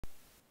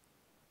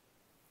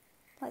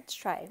Let's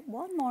try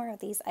one more of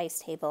these ice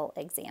table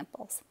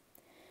examples.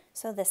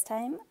 So this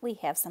time we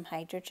have some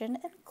hydrogen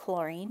and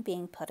chlorine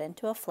being put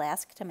into a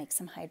flask to make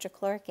some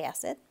hydrochloric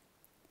acid.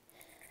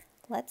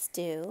 Let's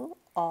do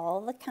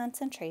all the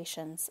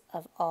concentrations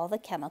of all the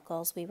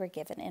chemicals we were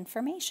given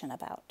information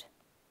about.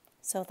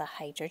 So the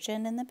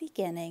hydrogen in the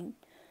beginning,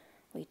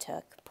 we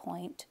took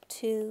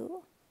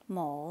 0.2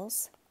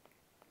 moles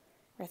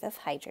worth of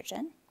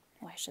hydrogen.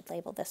 Oh, I should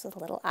label this with a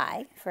little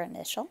I for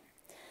initial.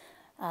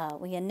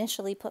 We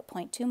initially put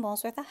 0.2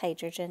 moles worth of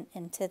hydrogen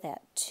into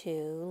that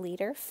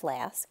 2-liter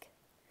flask.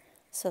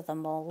 So the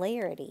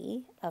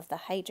molarity of the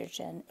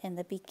hydrogen in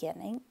the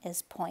beginning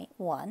is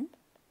 0.1.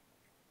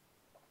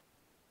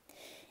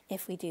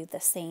 If we do the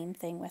same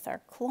thing with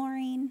our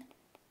chlorine,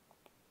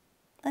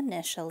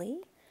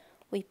 initially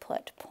we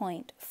put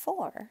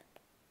 0.4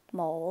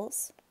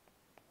 moles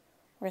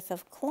worth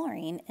of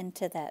chlorine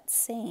into that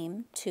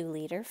same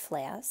 2-liter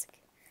flask.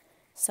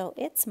 So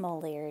its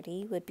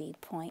molarity would be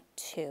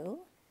 0.2.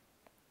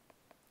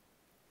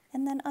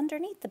 And then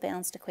underneath the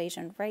balanced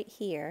equation right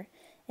here,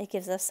 it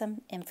gives us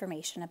some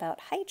information about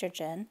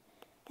hydrogen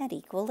at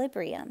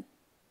equilibrium.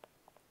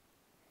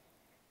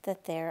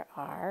 That there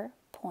are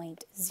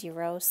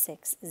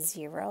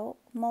 0.060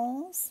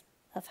 moles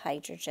of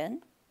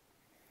hydrogen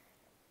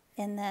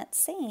in that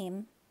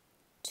same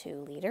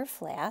 2-liter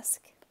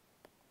flask.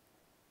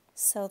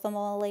 So the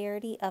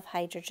molarity of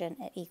hydrogen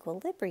at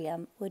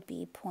equilibrium would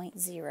be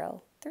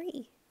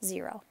 0.030.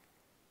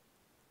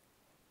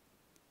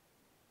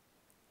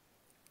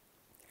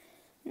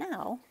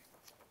 Now,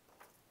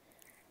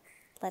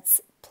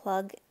 let's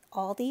plug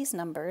all these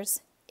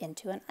numbers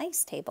into an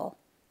ice table.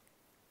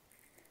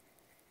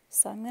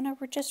 So I'm going to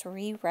just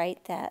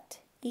rewrite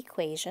that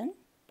equation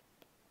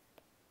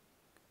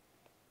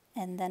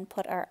and then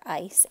put our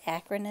ICE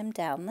acronym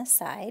down the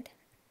side.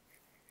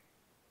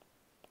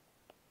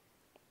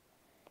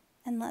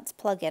 And let's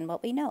plug in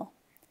what we know.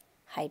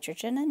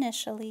 Hydrogen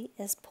initially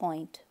is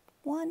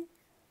 0.1,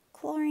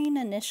 chlorine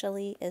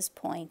initially is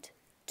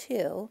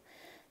 0.2,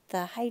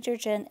 the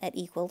hydrogen at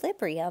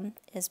equilibrium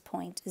is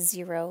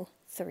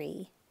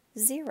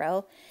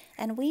 0.030,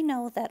 and we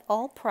know that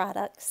all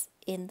products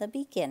in the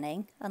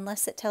beginning,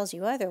 unless it tells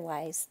you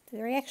otherwise,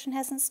 the reaction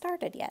hasn't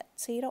started yet,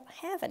 so you don't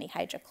have any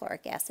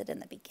hydrochloric acid in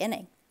the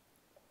beginning.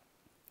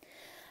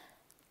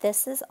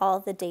 This is all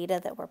the data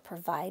that were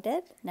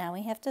provided. Now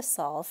we have to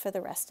solve for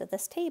the rest of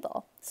this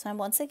table. So I'm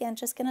once again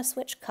just going to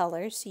switch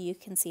colors so you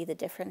can see the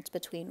difference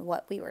between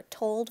what we were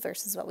told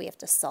versus what we have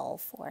to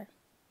solve for.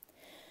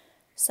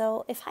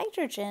 So if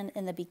hydrogen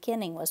in the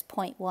beginning was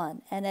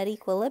 0.1 and at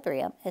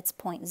equilibrium it's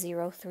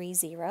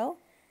 0.030,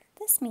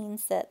 this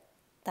means that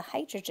the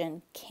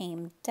hydrogen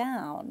came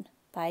down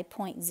by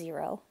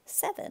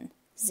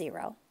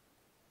 0.070.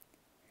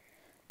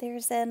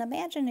 There's an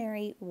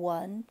imaginary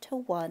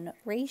 1-to-1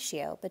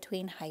 ratio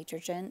between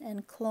hydrogen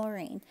and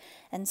chlorine,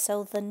 and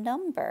so the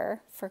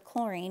number for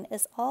chlorine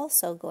is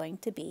also going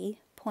to be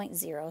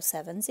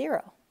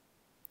 0.070.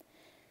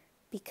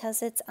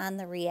 Because it's on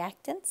the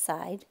reactant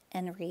side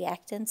and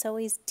reactants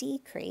always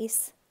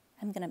decrease,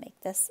 I'm going to make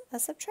this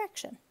a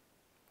subtraction.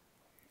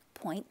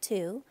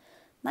 0.2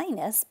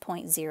 minus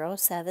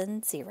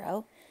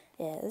 0.070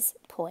 is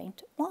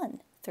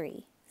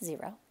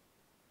 0.130.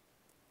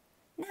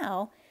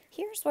 Now,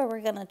 here's where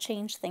we're going to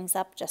change things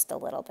up just a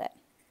little bit.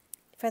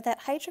 For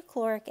that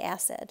hydrochloric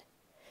acid,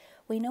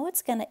 we know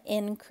it's going to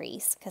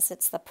increase because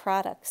it's the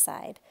product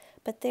side,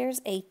 but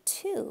there's a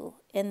 2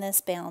 in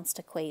this balanced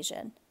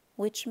equation,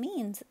 which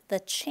means the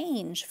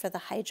change for the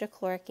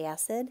hydrochloric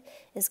acid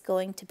is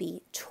going to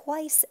be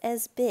twice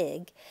as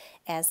big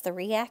as the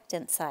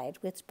reactant side,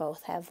 which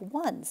both have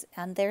 1s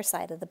on their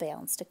side of the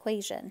balanced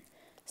equation.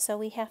 So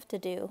we have to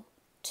do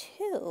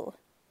 2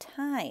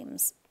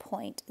 times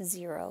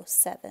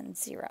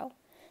 0.070.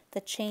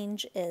 The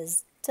change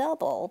is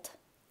doubled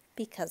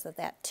because of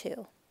that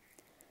 2.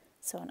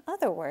 So in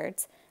other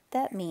words,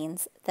 that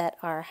means that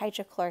our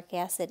hydrochloric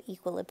acid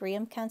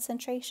equilibrium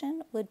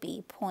concentration would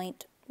be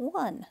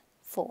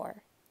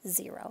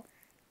 0.140.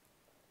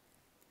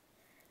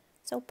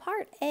 So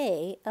part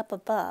A up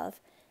above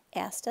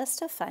asked us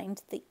to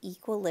find the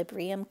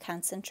equilibrium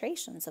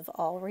concentrations of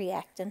all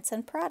reactants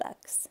and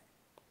products.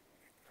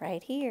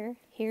 Right here,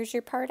 here's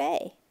your part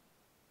A.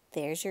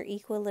 There's your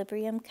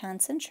equilibrium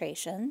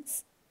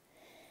concentrations.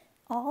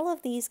 All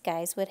of these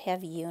guys would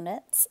have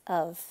units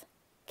of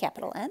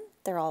capital N.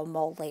 They're all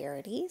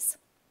molarities.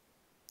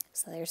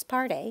 So there's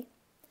part A.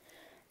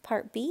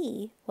 Part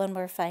B, when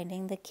we're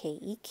finding the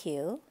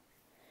KEQ,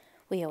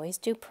 we always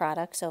do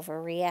products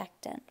over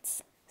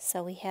reactants.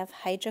 So we have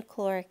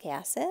hydrochloric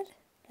acid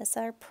as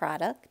our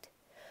product.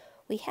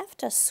 We have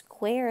to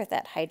square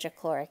that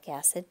hydrochloric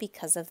acid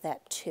because of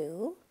that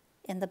 2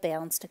 in the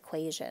balanced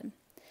equation.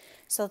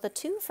 So the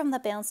 2 from the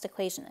balanced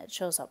equation, it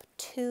shows up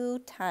 2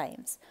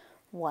 times,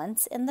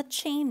 once in the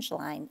change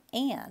line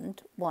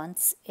and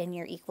once in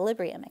your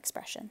equilibrium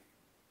expression.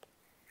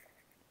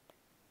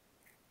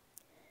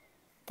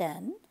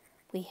 Then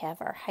we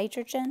have our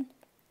hydrogen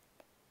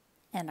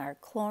and our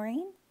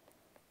chlorine,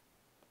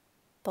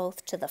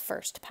 both to the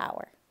first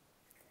power.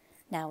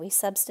 Now we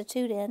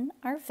substitute in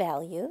our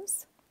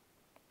values.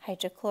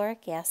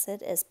 Hydrochloric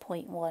acid is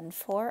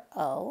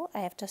 0.140. I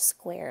have to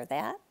square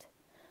that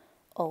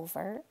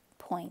over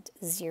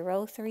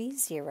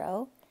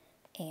 0.030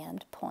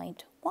 and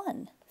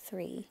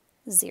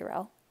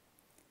 0.130.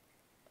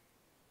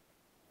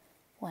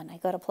 When I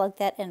go to plug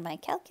that in my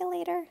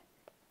calculator,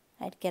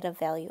 I'd get a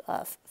value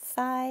of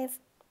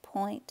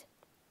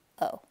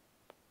 5.0.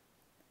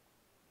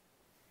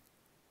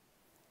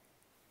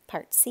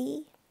 Part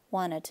C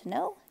wanted to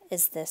know,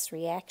 is this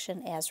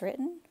reaction as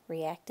written,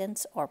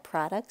 reactants or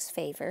products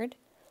favored?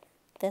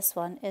 This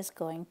one is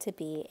going to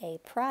be a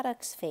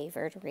products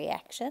favored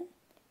reaction.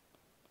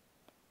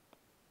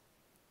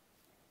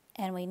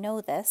 And we know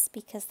this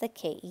because the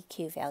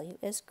KEQ value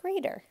is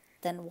greater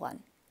than 1.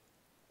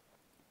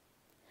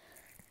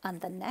 On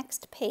the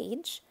next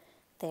page,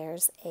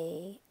 there's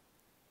a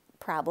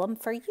problem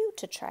for you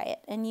to try it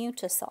and you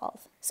to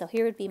solve. So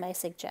here would be my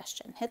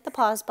suggestion. Hit the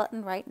pause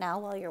button right now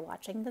while you're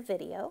watching the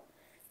video.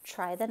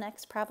 Try the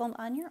next problem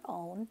on your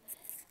own,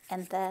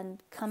 and then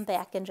come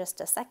back in just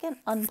a second,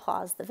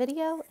 unpause the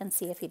video, and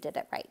see if you did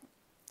it right.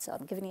 So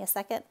I'm giving you a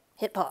second.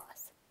 Hit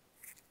pause.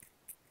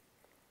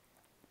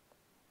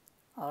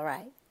 All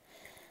right.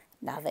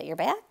 Now that you're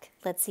back,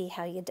 let's see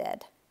how you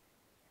did.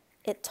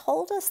 It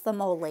told us the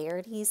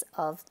molarities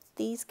of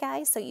these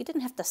guys, so you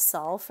didn't have to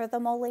solve for the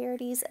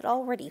molarities. It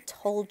already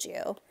told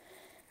you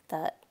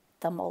the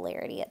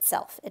molarity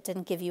itself. It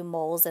didn't give you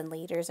moles and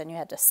liters and you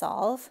had to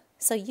solve.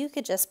 So you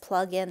could just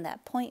plug in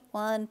that 0.1,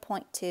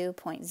 0.2,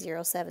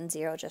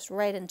 0.070 just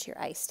right into your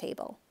ICE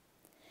table.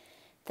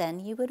 Then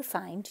you would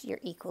find your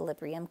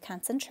equilibrium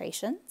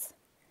concentrations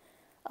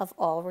of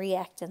all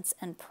reactants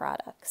and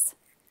products.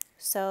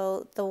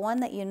 So the one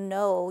that you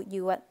know,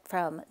 you went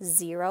from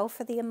 0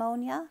 for the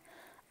ammonia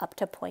up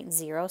to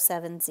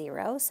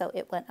 0.070, so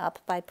it went up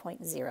by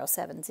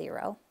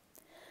 0.070.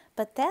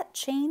 But that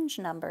change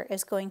number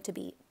is going to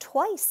be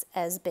twice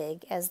as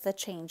big as the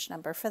change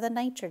number for the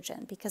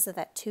nitrogen because of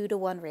that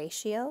 2-to-1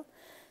 ratio.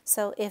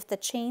 So if the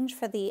change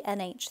for the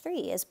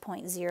NH3 is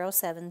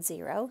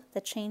 0.070,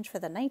 the change for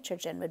the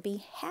nitrogen would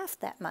be half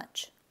that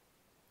much.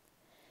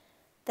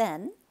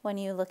 Then, when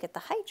you look at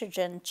the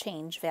hydrogen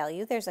change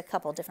value, there's a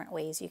couple different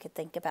ways you could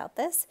think about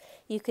this.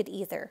 You could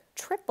either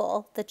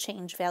triple the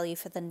change value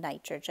for the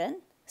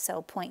nitrogen,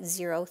 so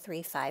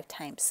 0.035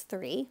 times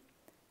 3,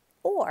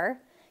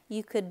 or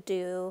you could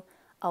do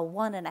a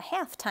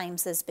 1.5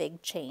 times as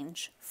big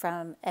change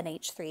from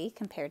NH3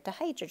 compared to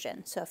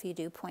hydrogen. So if you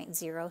do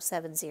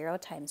 0.070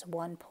 times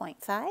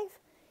 1.5,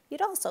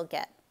 you'd also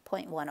get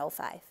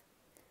 0.105.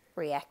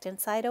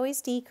 Reactant side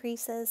always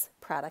decreases,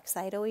 product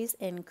side always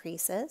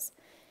increases.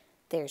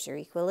 There's your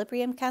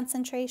equilibrium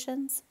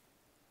concentrations.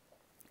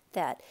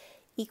 That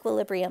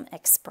equilibrium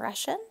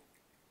expression,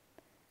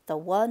 the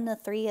 1, the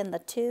 3, and the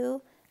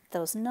 2,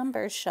 those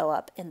numbers show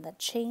up in the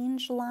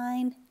change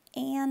line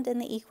and in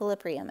the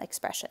equilibrium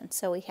expression.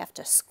 So we have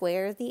to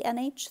square the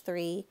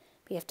NH3,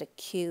 we have to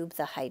cube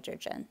the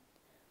hydrogen.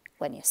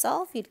 When you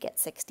solve, you'd get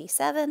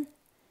 67,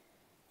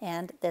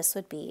 and this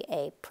would be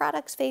a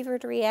products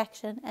favored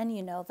reaction, and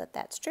you know that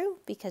that's true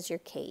because your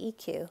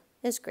KEQ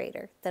is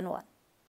greater than 1.